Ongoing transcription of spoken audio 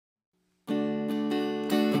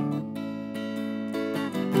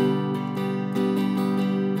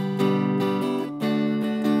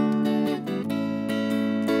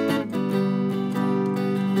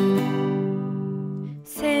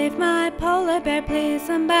polar bear, please.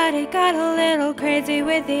 Somebody got a little crazy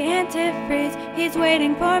with the antifreeze. He's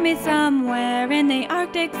waiting for me somewhere in the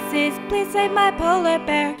Arctic seas. Please save my polar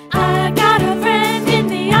bear. I got a friend in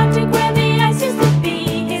the Arctic where the ice used to be.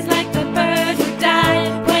 He's like the bird who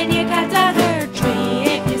died when you cut down her tree.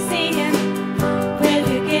 If you see him, will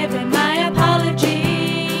you give him my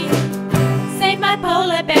apology? Save my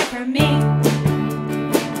polar bear for me.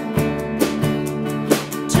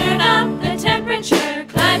 Turn up the temperature,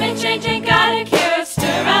 climate change ain't got a cure.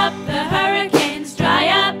 Stir up the hurricanes, dry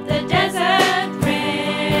up the desert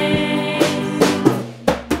rain.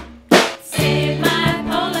 Save my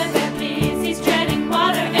polar bear, please. He's treading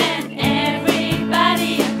water and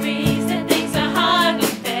everybody agrees that things are hardly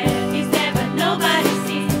fair. He's there but nobody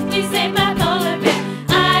sees. Please save my polar bear.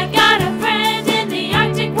 I got a friend in the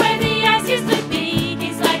Arctic where the ice used to be.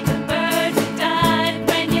 He's like the bird who died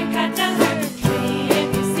when you cut down her tree.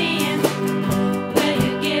 If you see him, will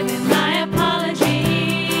you give him my apology?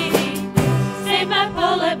 Save my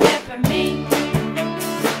polar bear for me.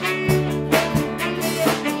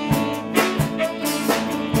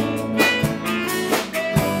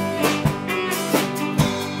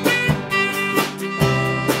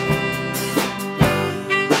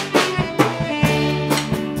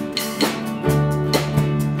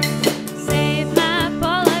 Save my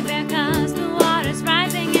polar bear 'cause the water's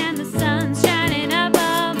rising and the sun's shining up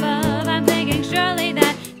above. I'm thinking surely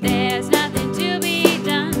that there's nothing to be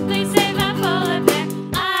done. Please save my polar bear.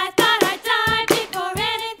 I thought I'd die before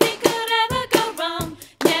anything could ever go wrong.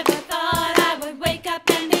 Never thought I would wake up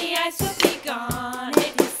and the ice would be gone.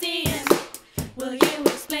 If you see him, will you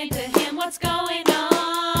explain to him what's going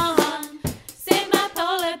on? Save my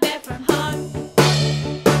polar bear from harm.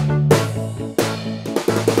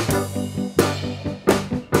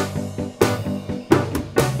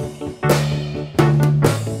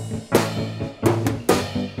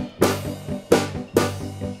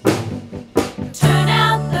 Turn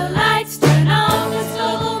out the lights, turn on this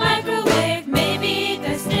global microwave. Maybe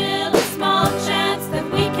there's still a small chance that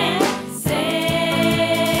we can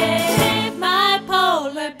save my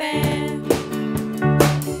polar bear.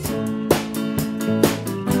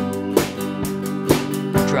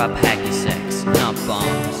 Drop hacky sacks, not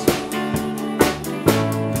bombs.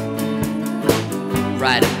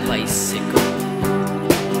 Ride a bicycle.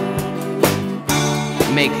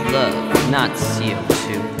 Make love, not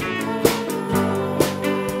CO2.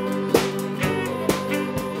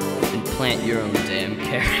 And plant your own damn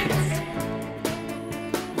carrots.